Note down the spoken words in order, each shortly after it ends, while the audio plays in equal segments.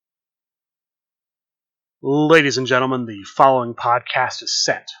Ladies and gentlemen, the following podcast is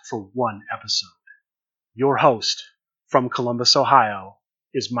set for one episode. Your host from Columbus, Ohio,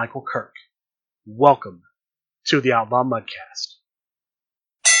 is Michael Kirk. Welcome to the Outlaw Mudcast.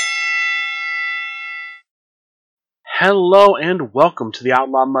 Hello and welcome to the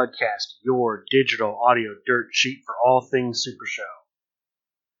Outlaw Mudcast, your digital audio dirt sheet for all things Super Show.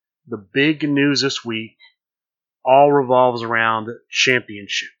 The big news this week all revolves around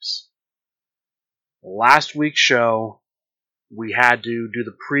championships. Last week's show, we had to do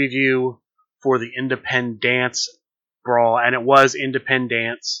the preview for the Independence Brawl, and it was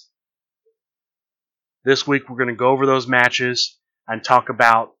Independence. This week, we're going to go over those matches and talk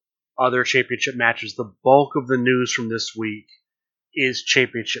about other championship matches. The bulk of the news from this week is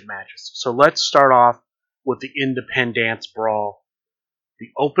championship matches. So let's start off with the Independence Brawl. The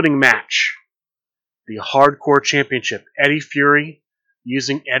opening match, the Hardcore Championship. Eddie Fury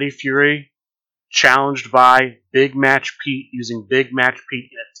using Eddie Fury, challenged by Big Match Pete, using Big Match Pete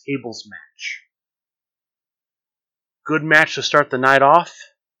in a tables match. Good match to start the night off.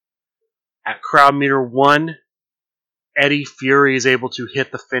 At crowd meter 1, Eddie Fury is able to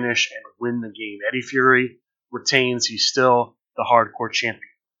hit the finish and win the game. Eddie Fury retains. He's still the Hardcore Champion.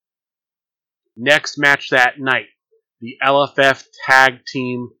 Next match that night, the LFF Tag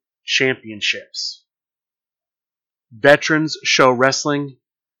Team Championships. Veterans Show Wrestling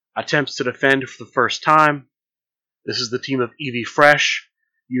attempts to defend for the first time. This is the team of Evie Fresh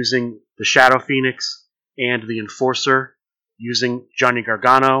using the Shadow Phoenix and the Enforcer using Johnny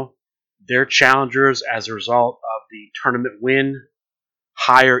Gargano. Their challengers as a result of the tournament win,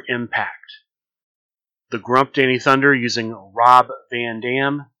 Higher Impact. The Grump Danny Thunder using Rob Van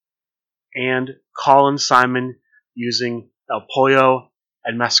Dam and Colin Simon using El Pollo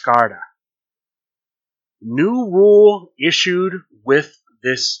and Mascarada. New rule issued with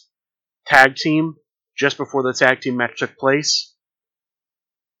this tag team just before the tag team match took place.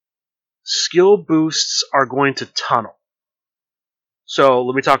 Skill boosts are going to tunnel. So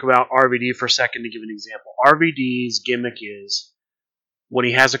let me talk about RVD for a second to give an example. RVD's gimmick is when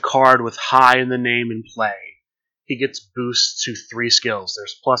he has a card with high in the name in play, he gets boosts to 3 skills.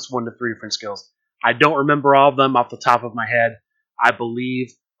 There's +1 to 3 different skills. I don't remember all of them off the top of my head. I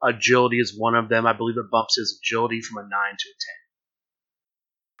believe agility is one of them. I believe it bumps his agility from a 9 to a 10.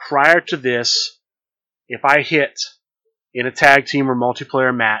 Prior to this, if I hit in a tag team or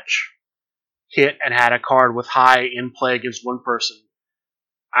multiplayer match, hit and had a card with high in play against one person,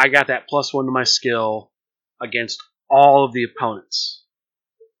 I got that +1 to my skill against all of the opponents.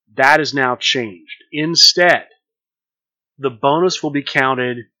 That is now changed. Instead, the bonus will be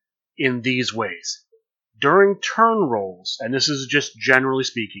counted in these ways. During turn rolls, and this is just generally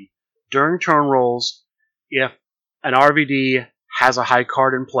speaking, during turn rolls, if an RVD has a high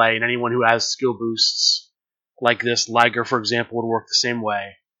card in play, and anyone who has skill boosts like this, Liger, for example, would work the same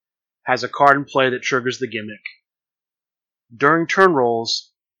way, has a card in play that triggers the gimmick. During turn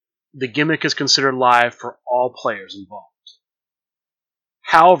rolls, the gimmick is considered live for all players involved.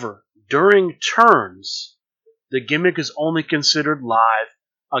 However, during turns, the gimmick is only considered live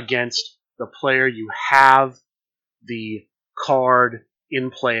against the player you have the card in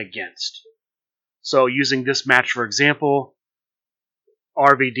play against. So using this match, for example,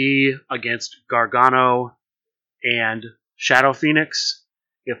 RVD against Gargano and Shadow Phoenix.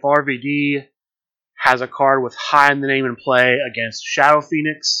 If RVD has a card with high in the name in play against Shadow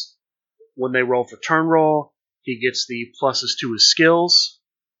Phoenix, when they roll for turn roll, he gets the pluses to his skills.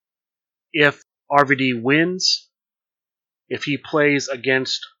 If RVD wins, if he plays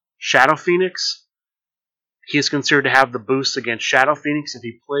against Shadow Phoenix, he is considered to have the boost against Shadow Phoenix. If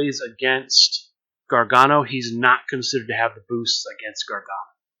he plays against Gargano, he's not considered to have the boosts against Gargano.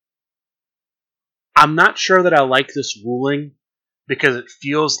 I'm not sure that I like this ruling because it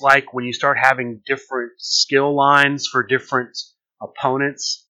feels like when you start having different skill lines for different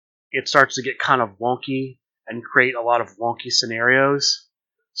opponents, it starts to get kind of wonky and create a lot of wonky scenarios.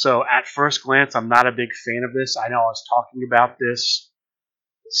 So at first glance, I'm not a big fan of this. I know I was talking about this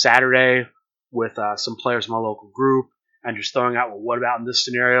Saturday with some players in my local group and just throwing out, well, what about in this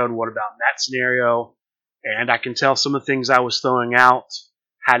scenario and what about in that scenario? And I can tell some of the things I was throwing out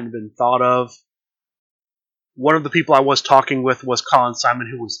hadn't been thought of. One of the people I was talking with was Colin Simon,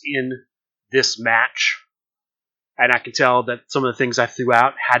 who was in this match. And I can tell that some of the things I threw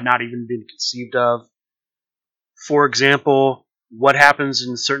out had not even been conceived of. For example, what happens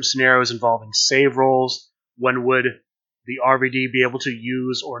in certain scenarios involving save rolls? When would the RVD be able to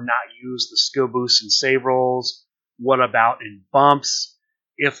use or not use the skill boosts in save rolls? What about in bumps?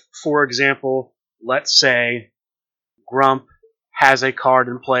 If, for example, let's say Grump has a card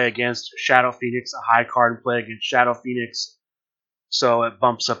in play against Shadow Phoenix, a high card in play against Shadow Phoenix, so it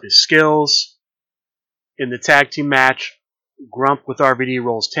bumps up his skills. In the tag team match, Grump with RVD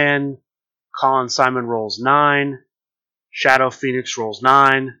rolls 10, Colin Simon rolls 9, Shadow Phoenix rolls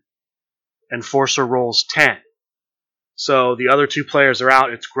 9, Enforcer rolls 10. So the other two players are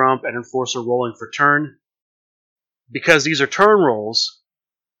out. It's Grump and Enforcer rolling for turn. Because these are turn rolls,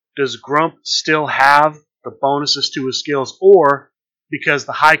 does Grump still have the bonuses to his skills, or because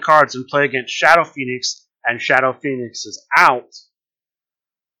the high cards in play against Shadow Phoenix and Shadow Phoenix is out,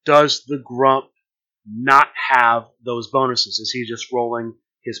 does the Grump not have those bonuses? Is he just rolling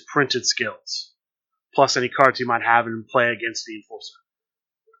his printed skills plus any cards he might have in play against the Enforcer?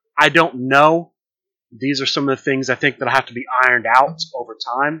 I don't know. These are some of the things I think that have to be ironed out over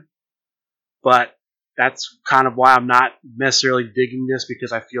time, but that's kind of why I'm not necessarily digging this,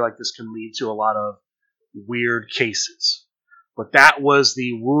 because I feel like this can lead to a lot of weird cases. But that was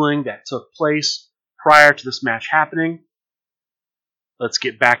the ruling that took place prior to this match happening. Let's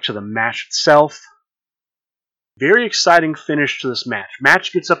get back to the match itself. Very exciting finish to this match.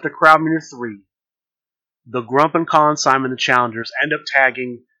 Match gets up to crowd meter 3. The Grump and Colin Simon, the challengers, end up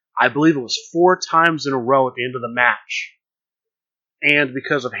tagging, I believe it was 4 times in a row at the end of the match. And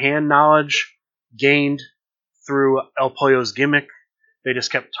because of hand knowledge gained through El Pollo's gimmick, they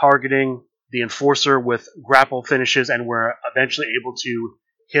just kept targeting the Enforcer with grapple finishes and were eventually able to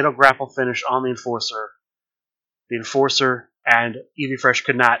hit a grapple finish on the Enforcer. The Enforcer and Evie Fresh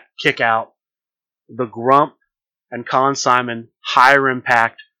could not kick out. The Grump and Colin Simon, Higher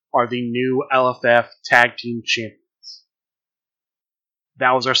Impact, are the new LFF Tag Team Champions.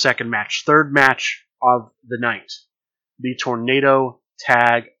 That was our second match. Third match of the night, the Tornado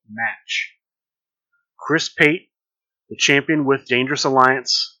Tag Match. Chris Pate, the champion with Dangerous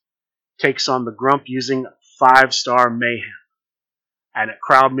Alliance, takes on the Grump using 5-Star Mayhem. And at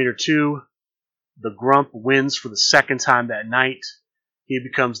crowd meter 2, the Grump wins for the second time that night. He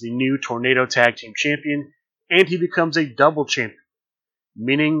becomes the new Tornado Tag Team Champion, and he becomes a double champion,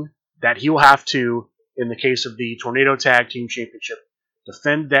 meaning that he will have to, in the case of the Tornado Tag Team Championship,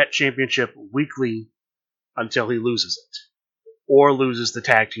 defend that championship weekly until he loses it, or loses the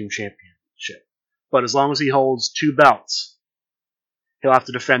Tag Team Championship. But as long as he holds 2 belts, he'll have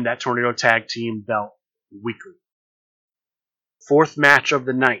to defend that Tornado Tag Team belt weekly. Fourth match of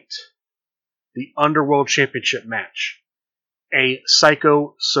the night, the Underworld Championship match, a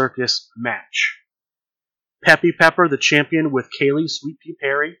Psycho Circus match. Peppy Pepper, the champion with Kaylee Sweet Pea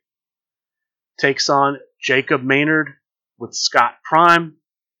Perry, takes on Jacob Maynard with Scott Prime.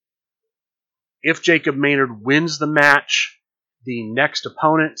 If Jacob Maynard wins the match, the next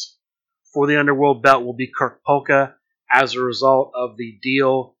opponent for the Underworld belt will be Kirk Polka, as a result of the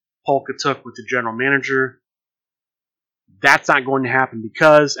deal Polka took with the general manager. That's not going to happen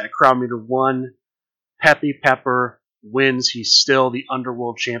because at crowd meter 1, Peppy Pepper wins. He's still the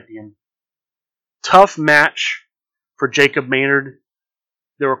Underworld champion. Tough match for Jacob Maynard.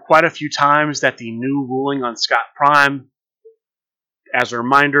 There were quite a few times that the new ruling on Scott Prime, as a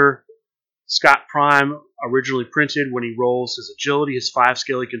reminder, Scott Prime originally printed when he rolls his agility, his 5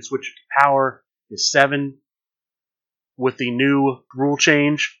 skill, he can switch it to power, his 7. With the new rule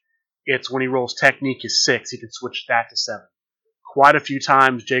change, it's when he rolls technique, his 6, he can switch that to 7. Quite a few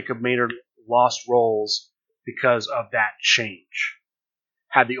times Jacob Maynard lost rolls because of that change.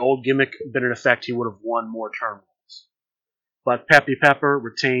 Had the old gimmick been in effect, he would have won more turn rolls. But Peppy Pepper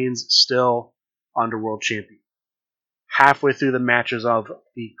retains still Underworld champion. Halfway through the matches of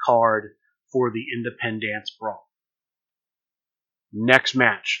the card for the Independence Brawl. Next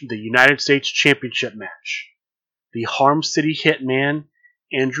match, the United States Championship match. The Harm City Hitman,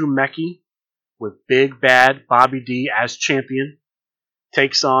 Andrew Mackey, with Big Bad Bobby D as champion,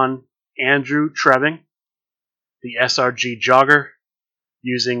 takes on Andrew Trebbing, the SRG Jogger,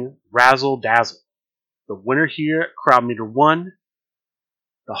 using Razzle Dazzle. The winner here at crowd meter 1,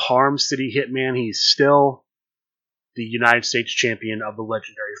 the Harm City Hitman. He's still the United States champion of the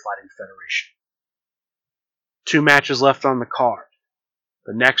Legendary Fighting Federation. 2 matches left on the card.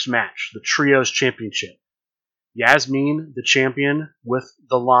 The next match, the Trios Championship. Yasmin, the champion with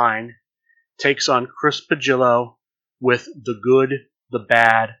the Line, takes on Chris Pagillo with the Good, the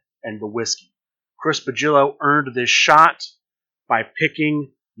Bad, and the Whiskey. Chris Pagillo earned this shot by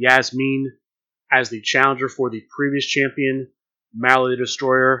picking Yasmin as the challenger for the previous champion, Mallory the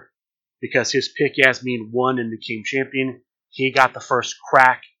Destroyer. Because his pick, Yasmin, won and became champion, he got the first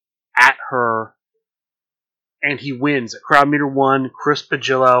crack at her, and he wins. At crowd meter 1, Chris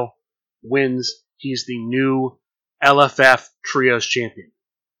Pagillo wins. He's the new LFF Trios champion.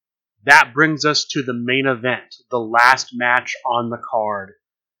 That brings us to the main event, the last match on the card,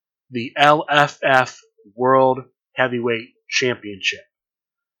 the LFF World Heavyweight Championship.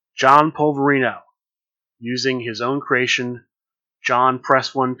 John Polverino, using his own creation, John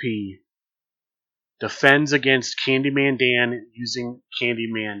Press 1P, defends against Candyman Dan using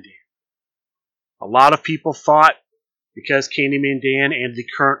Candyman Dan. A lot of people thought, because Candyman Dan and the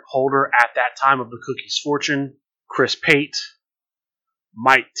current holder at that time of the Cookie's fortune, Chris Pate,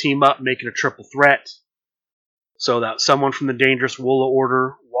 might team up, making a triple threat, so that someone from the Dangerous Woola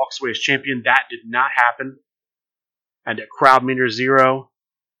Order walks away as champion. That did not happen. And at Crowd Meter 0,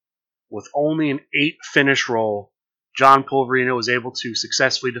 with only an 8 finish roll, John Polverino was able to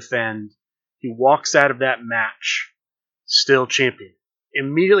successfully defend. He walks out of that match still champion.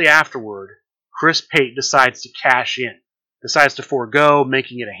 Immediately afterward, Chris Pate decides to cash in, decides to forego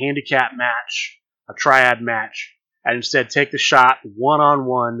making it a handicap match, a triad match, and instead take the shot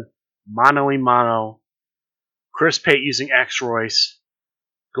one-on-one, mano-a-mano. Chris Pate using X-Royce,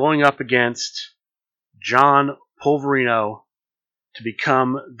 going up against John Polverino to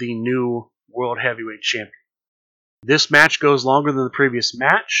become the new World Heavyweight Champion. This match goes longer than the previous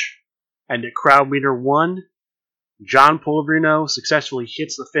match, and at Crowd Meter 1, John Polverino successfully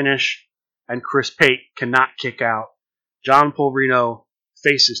hits the finish, and Chris Pate cannot kick out. John Polverino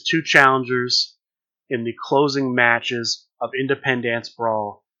faces 2 challengers in the closing matches of Independence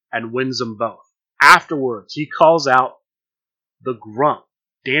Brawl and wins them both. Afterwards, he calls out the Grump,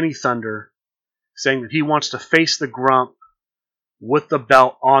 Danny Thunder, saying that he wants to face the Grump with the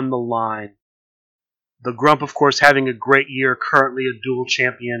belt on the line. The Grump, of course, having a great year, currently a dual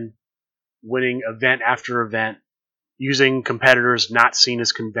champion, winning event after event, using competitors not seen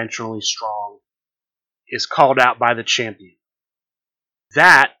as conventionally strong, is called out by the champion.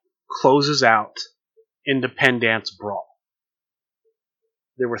 That closes out Independence Brawl.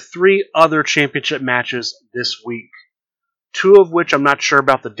 There were 3 other championship matches this week, 2 of which I'm not sure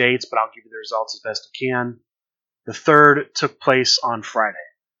about the dates, but I'll give you the results as best I can. The third took place on Friday.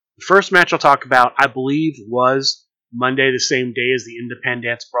 The first match I'll talk about, I believe, was Monday, the same day as the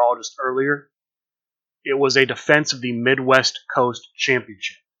Independence Brawl, just earlier. It was a defense of the Midwest Coast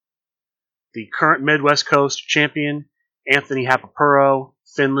Championship. The current Midwest Coast champion, Anthony Hapapuro,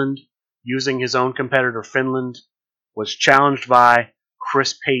 Finland, using his own competitor Finland, was challenged by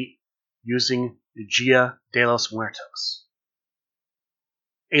Chris Pate using Gia de los Muertos.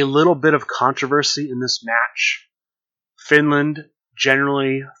 A little bit of controversy in this match. Finland,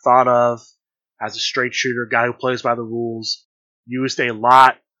 generally thought of as a straight shooter, guy who plays by the rules, used a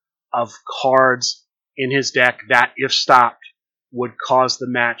lot of cards in his deck that, if stopped, would cause the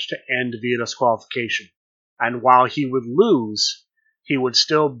match to end via disqualification. And while he would lose, he would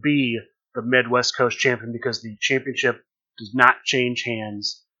still be the Midwest Coast champion because the championship does not change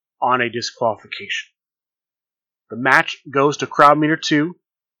hands on a disqualification. The match goes to Crowd Meter 2.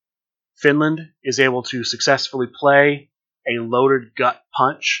 Finland is able to successfully play a loaded gut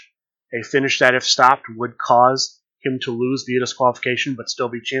punch, a finish that, if stopped, would cause him to lose via disqualification but still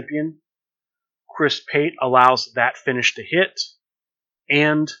be champion. Chris Pate allows that finish to hit,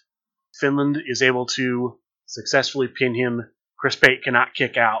 and Finland is able to successfully pin him. Chris Pate cannot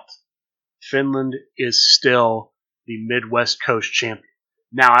kick out. Finland is still the Midwest Coast champion.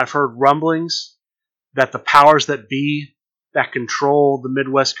 Now, I've heard rumblings that the powers that be that control the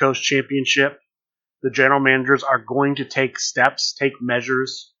Midwest Coast Championship, the general managers, are going to take steps, take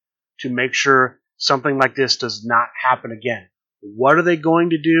measures to make sure something like this does not happen again. What are they going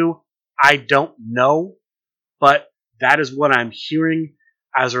to do? I don't know, but that is what I'm hearing.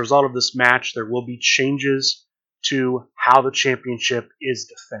 As a result of this match, there will be changes to how the championship is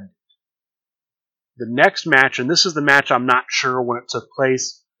defended. The next match, and this is the match I'm not sure when it took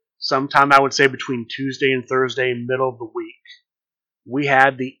place, sometime I would say between Tuesday and Thursday, middle of the week, we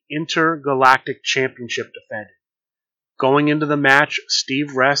had the Intergalactic Championship defended. Going into the match, Steve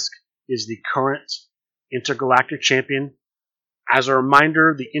Resk is the current Intergalactic Champion. As a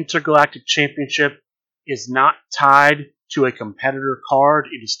reminder, the Intergalactic Championship is not tied to a competitor card.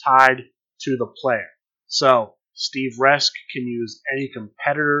 It is tied to the player. So, Steve Resk can use any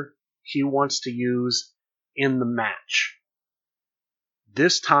competitor he wants to use in the match.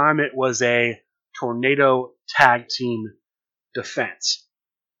 This time it was a Tornado Tag Team defense.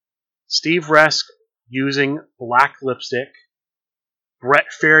 Steve Resk using Black Lipstick. Brett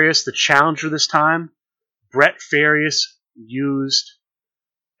Farias, the challenger this time. Brett Farias used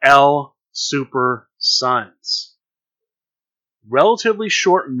El Super Sons. Relatively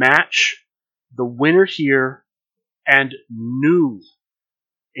short match. The winner here and new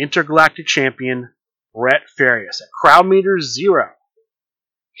Intergalactic Champion Brett Farias at Crowd Meter 0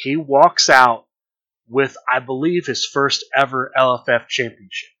 he walks out with, I believe, his first ever LFF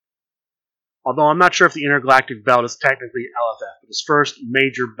championship. Although I'm not sure if the Intergalactic belt is technically LFF, but his first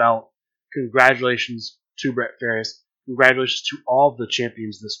major belt. Congratulations to Brett Ferris. Congratulations to all of the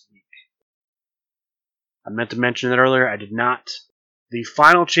champions this week. I meant to mention that earlier, I did not. The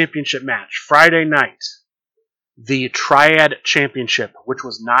final championship match, Friday night, the Triad Championship, which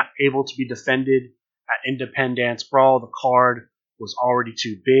was not able to be defended at Independence Brawl. The card was already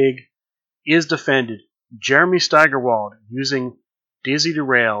too big, is defended. Jeremy Steigerwald, using Dizzy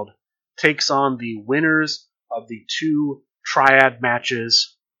Derailed, takes on the winners of the two Triad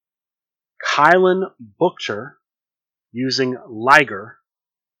matches, Kylan Buchter, using Liger,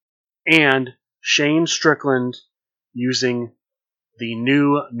 and Shane Strickland, using the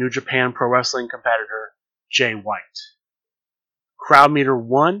new New Japan Pro Wrestling competitor, Jay White. Crowd meter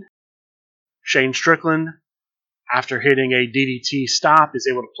 1, Shane Strickland, after hitting a DDT stop, is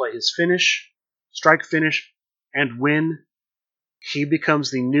able to play his finish, strike finish, and win. He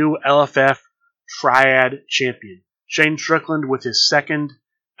becomes the new LFF Triad champion. Shane Strickland, with his second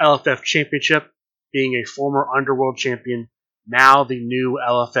LFF championship, being a former Underworld champion, now the new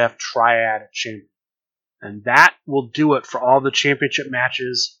LFF Triad champion. And that will do it for all the championship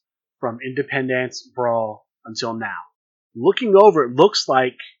matches from Independence Brawl until now. Looking over, it looks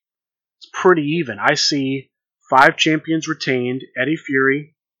like it's pretty even. I see 5 champions retained: Eddie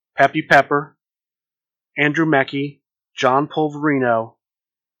Fury, Peppy Pepper, Andrew Mackey, John Polverino,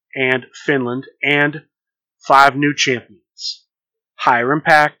 and Finland, and 5 new champions: Higher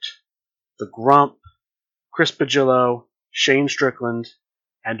Impact, The Grump, Chris Pagillo, Shane Strickland,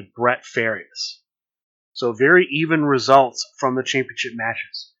 and Brett Ferris. So very even results from the championship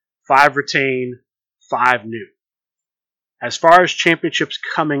matches. 5 retain, 5 new. As far as championships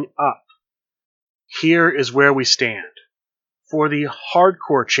coming up, here is where we stand. For the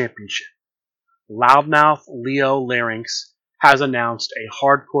Hardcore Championship, Loudmouth Leo Larynx has announced a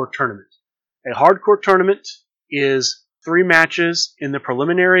Hardcore Tournament. A Hardcore Tournament is 3 matches in the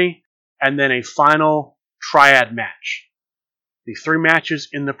preliminary and then a final Triad match. The 3 matches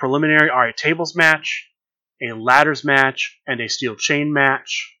in the preliminary are a tables match, a ladders match, and a steel chain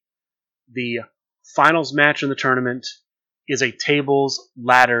match. The finals match in the tournament is a tables,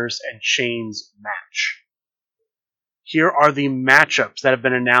 ladders, and chains match. Here are the matchups that have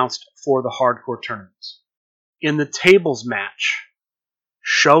been announced for the Hardcore Tournament. In the tables match,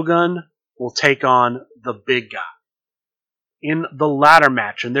 Shogun will take on the big guy. In the ladder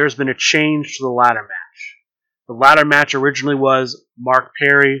match, and there's been a change to the ladder match. The ladder match originally was Mark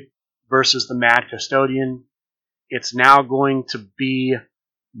Perry versus the Mad Custodian. It's now going to be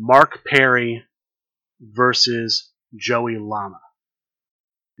Mark Perry versus Joey Lama.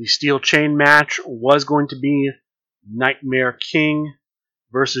 The steel chain match was going to be Nightmare King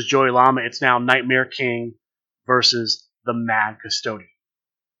versus Joey Lama. It's now Nightmare King versus the Mad Custodian.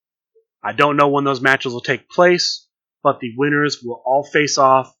 I don't know when those matches will take place, but the winners will all face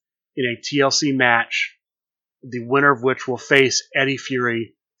off in a TLC match, the winner of which will face Eddie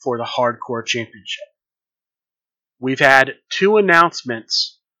Fury for the Hardcore Championship. We've had 2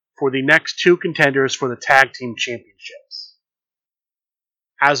 announcements for the next 2 contenders for the Tag Team Championships.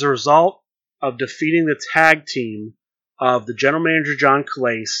 As a result of defeating the tag team of the General Manager John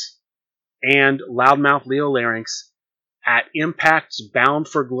Calais and Loudmouth Leo Larynx at Impact's Bound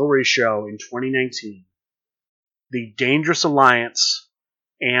for Glory show in 2019, the Dangerous Alliance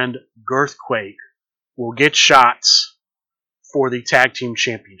and Girthquake will get shots for the Tag Team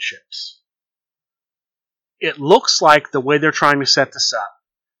Championships. It looks like the way they're trying to set this up,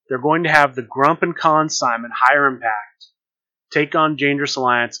 they're going to have the Grump and Con Simon, Higher Impact, take on Dangerous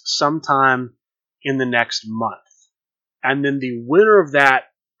Alliance sometime in the next month. And then the winner of that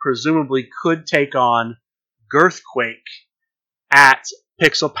presumably could take on Girthquake at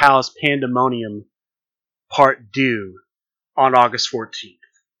Pixel Palace Pandemonium Part 2 on August 14th.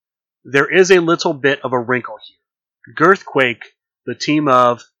 There is a little bit of a wrinkle here. Girthquake, the team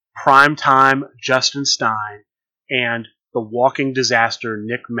of Primetime Justin Stein and the Walking Disaster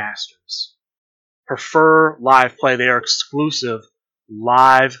Nick Masters, prefer live play. They are exclusive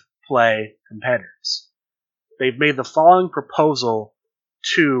live play competitors. They've made the following proposal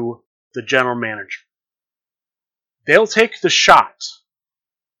to the general manager. They'll take the shot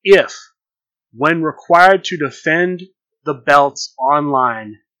if, when required to defend the belts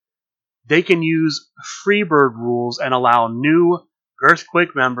online, they can use Freebird rules and allow new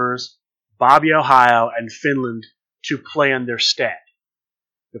Girthquake members, Bobby Ohio and Finland, to play in their stead.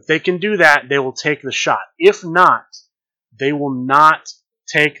 If they can do that, they will take the shot. If not, they will not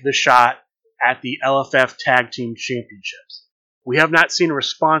take the shot at the LFF Tag Team Championships. We have not seen a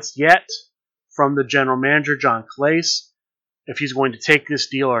response yet from the general manager, John Clace, if he's going to take this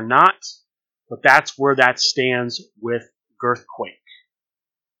deal or not, but that's where that stands with Girthquake.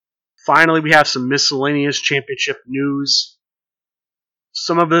 Finally, we have some miscellaneous championship news.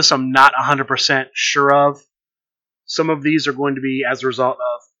 Some of this I'm not 100% sure of. Some of these are going to be as a result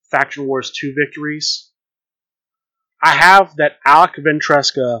of Faction Wars 2 victories. I have that Alec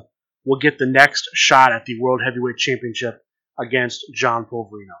Ventresca will get the next shot at the World Heavyweight Championship against John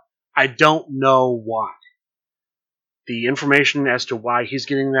Polverino. I don't know why. The information as to why he's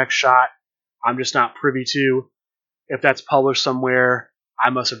getting the next shot, I'm just not privy to. If that's published somewhere,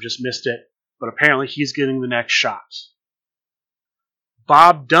 I must have just missed it. But apparently he's getting the next shot.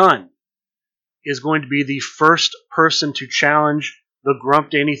 Bob Dunn is going to be the first person to challenge the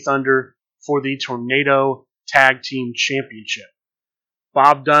Grump Danny Thunder for the Tornado Tag Team Championship.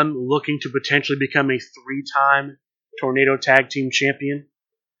 Bob Dunn looking to potentially become a 3-time Tornado Tag Team Champion.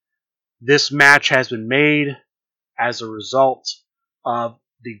 This match has been made as a result of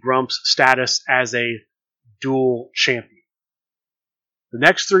the Grump's status as a dual champion. The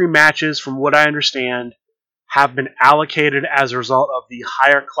next 3 matches, from what I understand, have been allocated as a result of the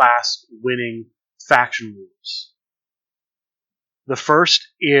higher class winning faction rules. The first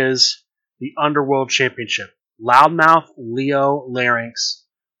is the Underworld Championship. Loudmouth Leo Larynx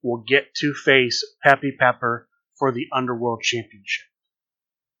will get to face Peppy Pepper for the Underworld Championship.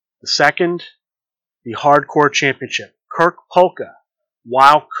 The second, the Hardcore Championship. Kirk Polka,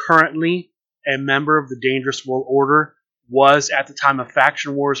 while currently a member of the Dangerous World Order, was at the time of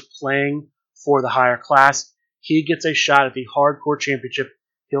Faction Wars playing for the higher class. He gets a shot at the Hardcore Championship.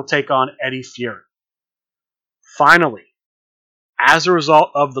 He'll take on Eddie Fury. Finally, as a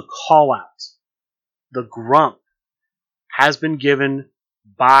result of the call-out, the Grump has been given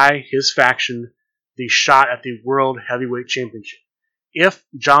by his faction the shot at the World Heavyweight Championship. If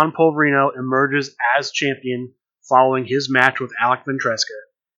John Polverino emerges as champion following his match with Alec Ventresca,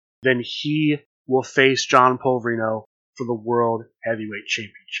 then he will face John Polverino for the World Heavyweight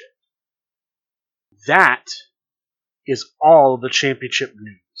Championship. That is all of the championship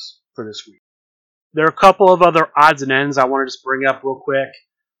news for this week. There are a couple of other odds and ends I want to just bring up real quick.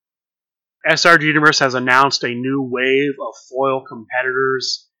 SRG Universe has announced a new wave of foil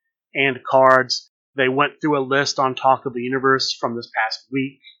competitors and cards. They went through a list on Talk of the Universe from this past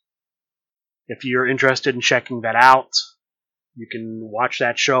week. If you're interested in checking that out, you can watch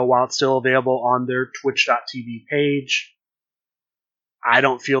that show while it's still available on their twitch.tv page. I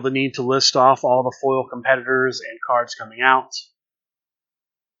don't feel the need to list off all the foil competitors and cards coming out,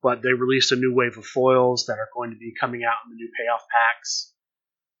 but they released a new wave of foils that are going to be coming out in the new payoff packs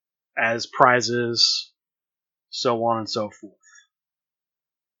as prizes, so on and so forth.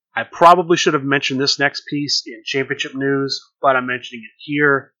 I probably should have mentioned this next piece in championship news, but I'm mentioning it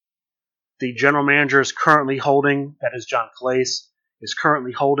here. The general manager is currently holding, that is John Clace, is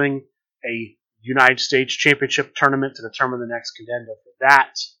currently holding a United States Championship tournament to determine the next contender for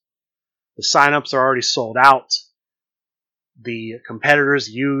that. The signups are already sold out. The competitors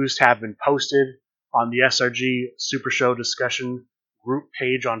used have been posted on the SRG Super Show discussion group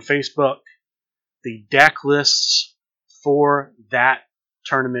page on Facebook. The deck lists for that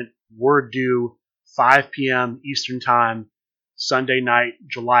tournament were due 5 p.m. Eastern Time, Sunday night,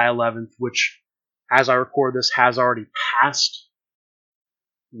 July 11th, which, as I record this, has already passed.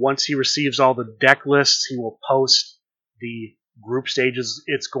 Once he receives all the deck lists, he will post the group stages.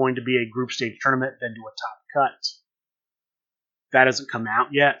 It's going to be a group stage tournament, then do a top cut. That hasn't come out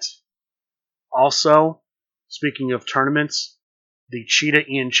yet. Also, speaking of tournaments, the Cheetah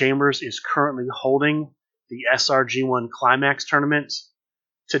Ian Chambers is currently holding the SRG1 Climax tournament.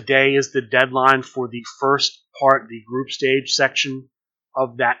 Today is the deadline for the first part, the group stage section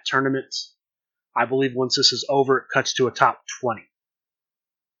of that tournament. I believe once this is over, it cuts to a top 20.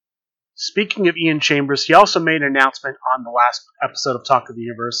 Speaking of Ian Chambers, he also made an announcement on the last episode of Talk of the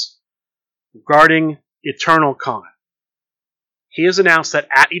Universe regarding Eternal Con. He has announced that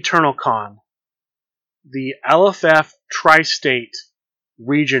at Eternal Con, the LFF Tri-State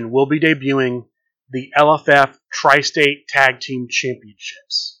region will be debuting the LFF Tri-State Tag Team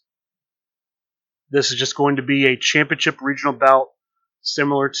Championships. This is just going to be a championship regional belt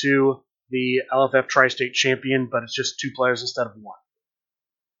similar to the LFF Tri-State Champion, but it's just 2 players instead of 1.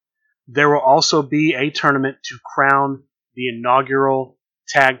 There will also be a tournament to crown the inaugural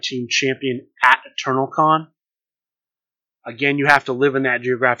Tag Team Champion at Eternal Con. Again, you have to live in that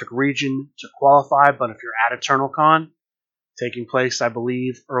geographic region to qualify, but if you're at Eternal Con, taking place, I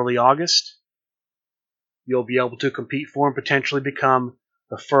believe, early August, you'll be able to compete for and potentially become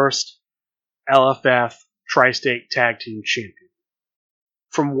the first LFF Tri-State Tag Team Champion.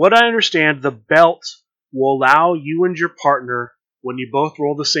 From what I understand, the belt will allow you and your partner, when you both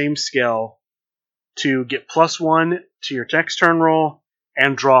roll the same skill, to get +1 to your next turn roll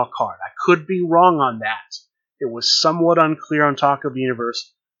and draw a card. I could be wrong on that. It was somewhat unclear on Talk of the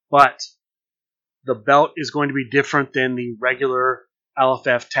Universe, but the belt is going to be different than the regular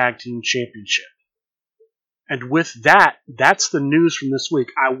LFF Tag Team Championship. And with that, that's the news from this week.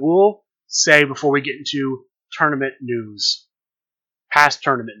 I will say before we get into tournament news, past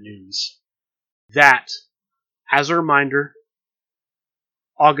tournament news, that, as a reminder,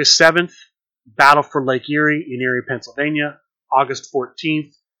 August 7th, Battle for Lake Erie in Erie, Pennsylvania. August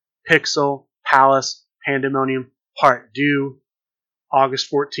 14th, Pixel, Palace, Pandemonium, Part Due.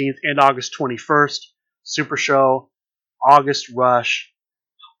 August 14th and August 21st, Super Show, August Rush,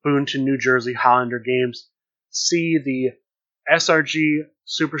 Boonton, New Jersey, Hollander Games. See the SRG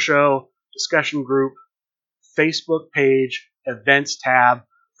Super Show discussion group, Facebook page, events tab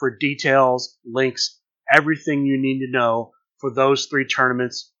for details, links, everything you need to know for those 3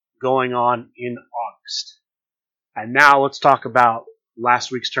 tournaments going on in August. And now let's talk about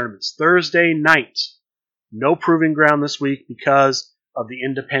last week's tournaments. Thursday night, no proving ground this week because of the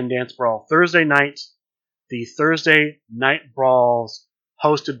Independence Brawl. Thursday night, the Thursday Night Brawls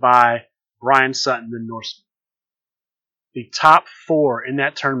hosted by Brian Sutton, the Norseman. The top 4 in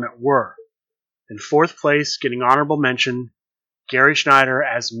that tournament were, in 4th place, getting honorable mention, Gary Schneider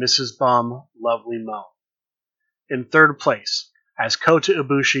as Mrs. Bum, Lovely Mo. In 3rd place, as Kota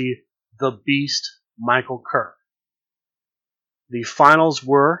Ibushi, the Beast, Michael Kerr. The finals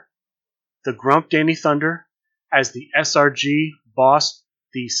were the Grump Danny Thunder as the SRG boss,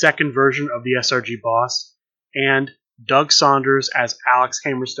 the second version of the SRG boss, and Doug Saunders as Alex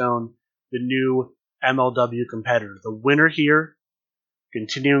Hammerstone, the new MLW competitor. The winner here,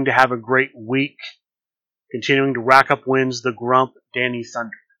 continuing to have a great week, continuing to rack up wins, the Grump Danny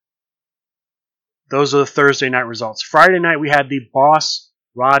Thunder. Those are the Thursday night results. Friday night we had the Boss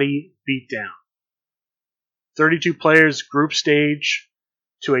Roddy Beatdown. 32 players group stage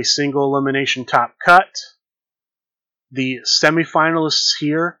to a single elimination top cut. The semifinalists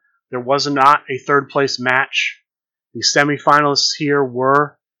here, there was not a 3rd place match. The semifinalists here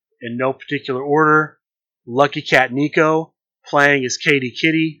were, in no particular order, Lucky Cat Nico playing as Katie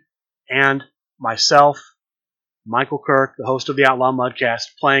Kitty, and myself, Michael Kirk, the host of the Outlaw Mudcast,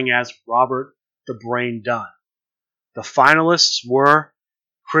 playing as Robert the Brain Dunn. The finalists were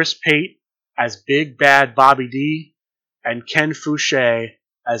Chris Pate as Big Bad Bobby D, and Ken Fouché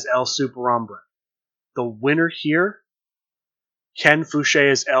as El Super Hombre. The winner here, Ken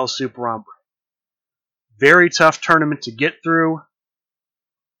Fouché as El Super Hombre. Very tough tournament to get through.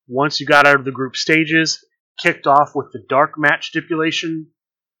 Once you got out of the group stages, kicked off with the dark match stipulation,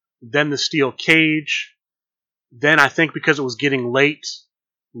 then the steel cage, then I think because it was getting late,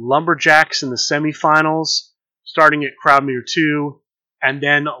 Lumberjacks in the semifinals, starting at crowd meter 2, and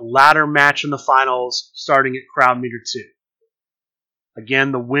then ladder match in the finals, starting at crowd meter 2.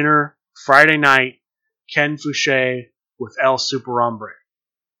 Again, the winner, Friday night, Ken Fouché with El Super Hombre.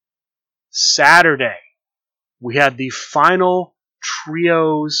 Saturday, we had the final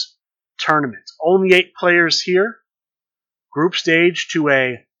trios tournament. Only 8 players here. Group stage to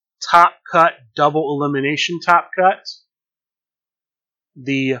a top cut, double elimination top cut.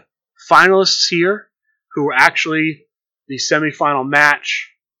 The finalists here, who were actually the semifinal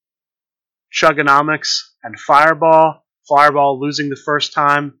match, Chugonomics and Fireball. Fireball losing the first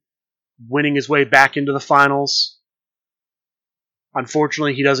time, winning his way back into the finals.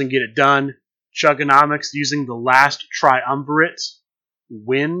 Unfortunately, he doesn't get it done. Chugonomics, using the last triumvirate,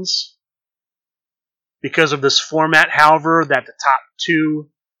 wins. Because of this format, however, that the top 2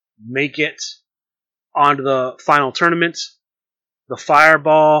 make it onto the final tournament, the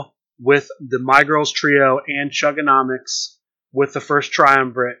Fireball with the My Girls Trio and Chugonomics with the first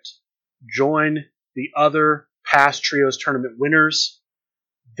triumvirate join the other past trios tournament winners.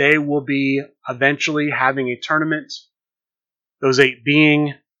 They will be eventually having a tournament. Those 8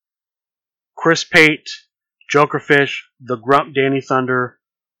 being Chris Pate, Jokerfish, the Grump Danny Thunder,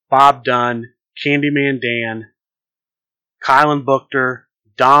 Bob Dunn, Candyman Dan, Kylan Buchter,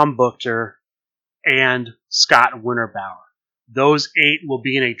 Dom Buchter, and Scott Winterbauer. Those 8 will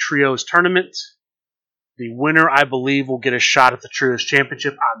be in a trios tournament. The winner, I believe, will get a shot at the trios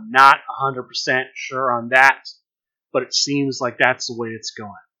championship. I'm not 100% sure on that, but it seems like that's the way it's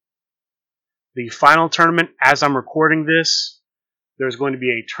going. The final tournament, as I'm recording this, there's going to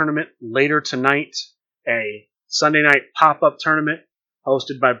be a tournament later tonight, a Sunday night pop-up tournament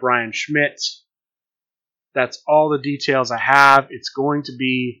hosted by Brian Schmidt. That's all the details I have. It's going to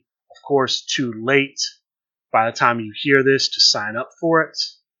be, of course, too late by the time you hear this to sign up for it.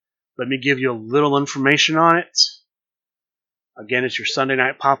 Let me give you a little information on it. Again, it's your Sunday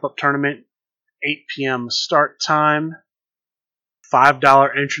night pop-up tournament, 8 p.m. start time, $5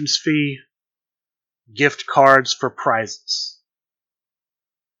 entrance fee, gift cards for prizes.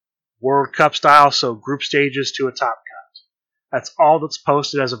 World Cup style, so group stages to a top cut. That's all that's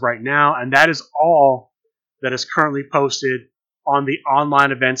posted as of right now, and that is all that is currently posted on the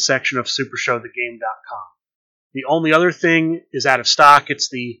online events section of supershowthegame.com. The only other thing is out of stock. It's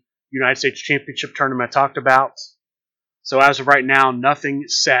the United States Championship tournament I talked about. So as of right now, nothing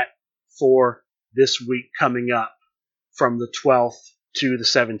set for this week coming up from the 12th to the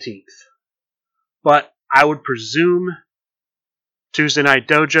 17th. But I would presume Tuesday Night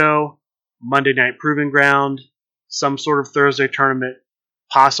Dojo, Monday Night Proving Ground, some sort of Thursday tournament,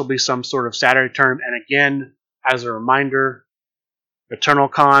 possibly some sort of Saturday tournament. And again, as a reminder, Eternal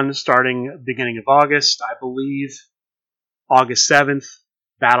Con starting beginning of August, I believe. August 7th,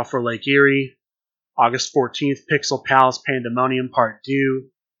 Battle for Lake Erie. August 14th, Pixel Palace Pandemonium Part 2.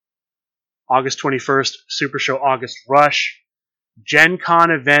 August 21st, Super Show August Rush. Gen Con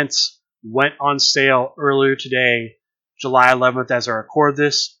events went on sale earlier today, July 11th, as I record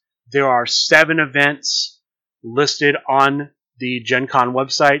this. There are 7 events listed on the Gen Con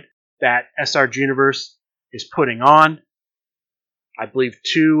website that SRG Universe is putting on. I believe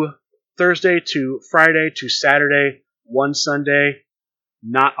 2 Thursday, 2 Friday, 2 Saturday, 1 Sunday.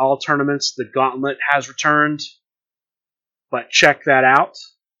 Not all tournaments. The Gauntlet has returned, but check that out.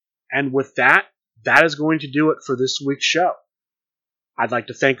 And with that, that is going to do it for this week's show. I'd like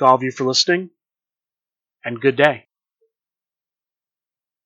to thank all of you for listening, and good day.